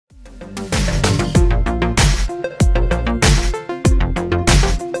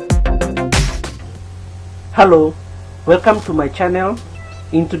Hello, welcome to my channel.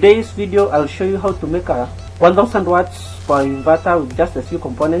 In today's video I'll show you how to make a 1000 watts power inverter with just a few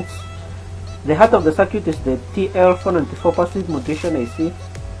components. The heart of the circuit is the TL494 passive modulation IC,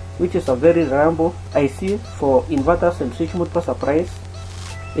 which is a very reliable IC for inverters and switch mode power supplies.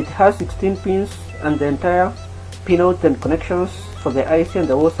 It has 16 pins and the entire pinout and connections for the IC and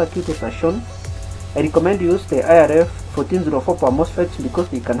the whole circuit is as shown. I recommend you use the IRF 1404 power MOSFET because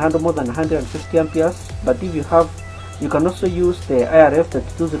they can handle more than 150 amperes, but if you have, you can also use the IRF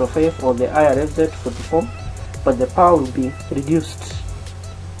 3205 or the IRF Z44, but the power will be reduced.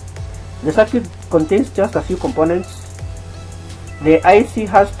 The circuit contains just a few components. The IC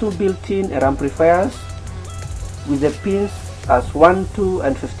has two built-in air amplifiers with the pins as 1, 2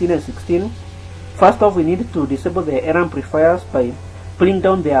 and 15 and 16. First off, we need to disable the air amplifiers by pulling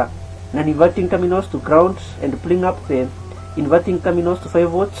down their non-inverting terminals to ground and pulling up the inverting terminals to 5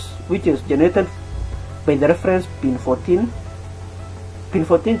 volts, which is generated by the reference pin 14. Pin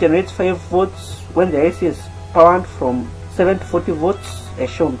 14 generates 5 volts when the IC is powered from 7 to 40 volts as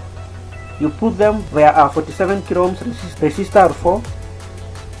shown. You put them via a 47 kilo ohms resistor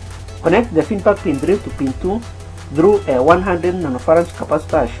R4. Connect the feedback pin 3 to pin 2 through a 100 nanofarads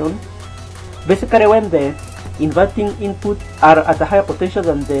capacitor as shown. Basically, when the inverting inputs are at a higher potential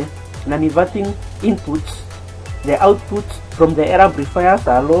than the non-inverting inputs, the outputs from the air amplifiers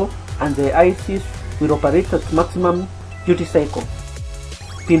are low and the ICs will operate at maximum duty cycle.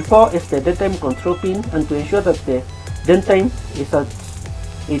 Pin 4 is the daytime control pin, and to ensure that the daytime is at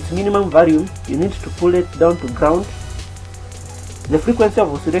its minimum value, you need to pull it down to ground. The frequency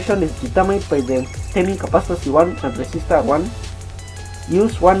of oscillation is determined by the timing capacitor C1 and resistor R1.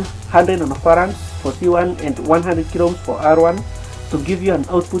 Use 100 nanofarads for C1 and 100 kilo ohms for R1 to give you an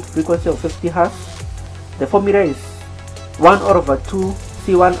output frequency of 50 Hz. The formula is 1/2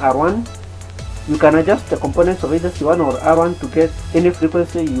 C1 R1. You can adjust the components of either C1 or R1 to get any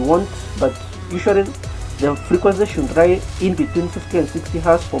frequency you want, but usually the frequency should lie in between 50 and 60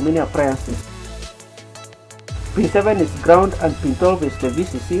 Hz for many appliances. Pin 7 is ground and pin 12 is the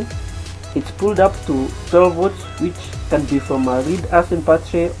VCC. It's pulled up to 12 volts, which can be from a lead acid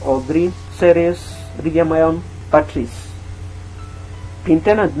battery or 3 series lithium-ion batteries. Pin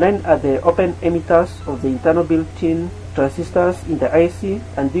 10 and 9 are the open emitters of the internal built-in transistors in the IC,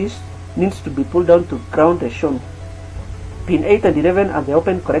 and this needs to be pulled down to ground as shown. Pin 8 and 11 are the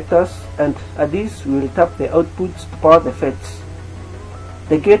open collectors, and at these we will tap the outputs to power the FETs.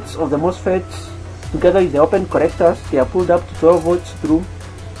 The gates of the MOSFETs, together with the open collectors, they are pulled up to 12 volts through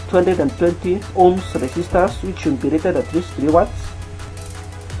 220 ohms resistors, which should be rated at least 3 watts.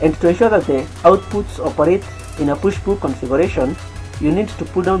 And to ensure that the outputs operate in a push-pull configuration, you need to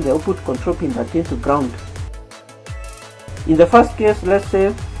pull down the output control pin 13 to ground. In the first case, let's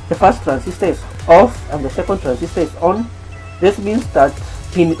say the first transistor is off and the second transistor is on. This means that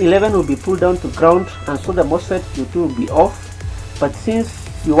pin 11 will be pulled down to ground, and so the MOSFET Q2 will be off. But since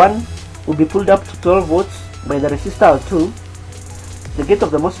Q1 will be pulled up to 12 volts by the resistor R2, the gate of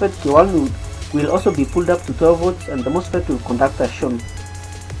the MOSFET Q1 will also be pulled up to 12 volts and the MOSFET will conduct as shown.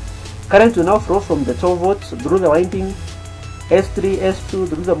 Current will now flow from the 12 volts through the winding S3, S2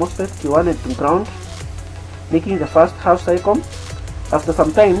 through the MOSFET Q1 and to ground, making the first half cycle. After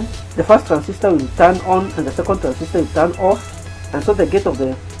some time, the first transistor will turn on and the second transistor will turn off, and so the gate of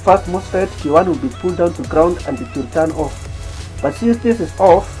the first MOSFET Q1 will be pulled down to ground and it will turn off. But since this is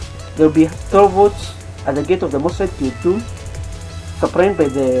off, there will be 12 volts at the gate of the MOSFET Q2, supplied by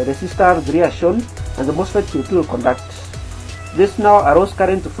the resistor 3 as shown, and the MOSFET Q2 will conduct. This now allows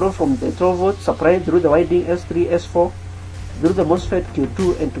current to flow from the 12 volts supplied through the winding S3, S4 through the MOSFET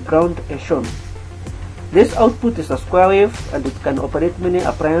Q2 and to ground as shown. This output is a square wave and it can operate many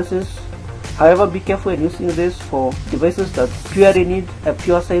appliances. However, be careful in using this for devices that purely need a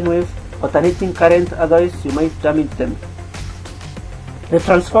pure sine wave alternating current, otherwise you might damage them. The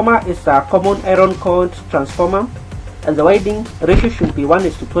transformer is a common iron cord transformer, and the winding ratio should be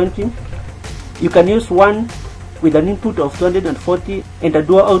 1:20. You can use one with an input of 240 and a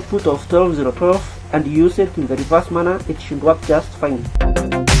dual output of 12012, and use it in the reverse manner, it should work just fine.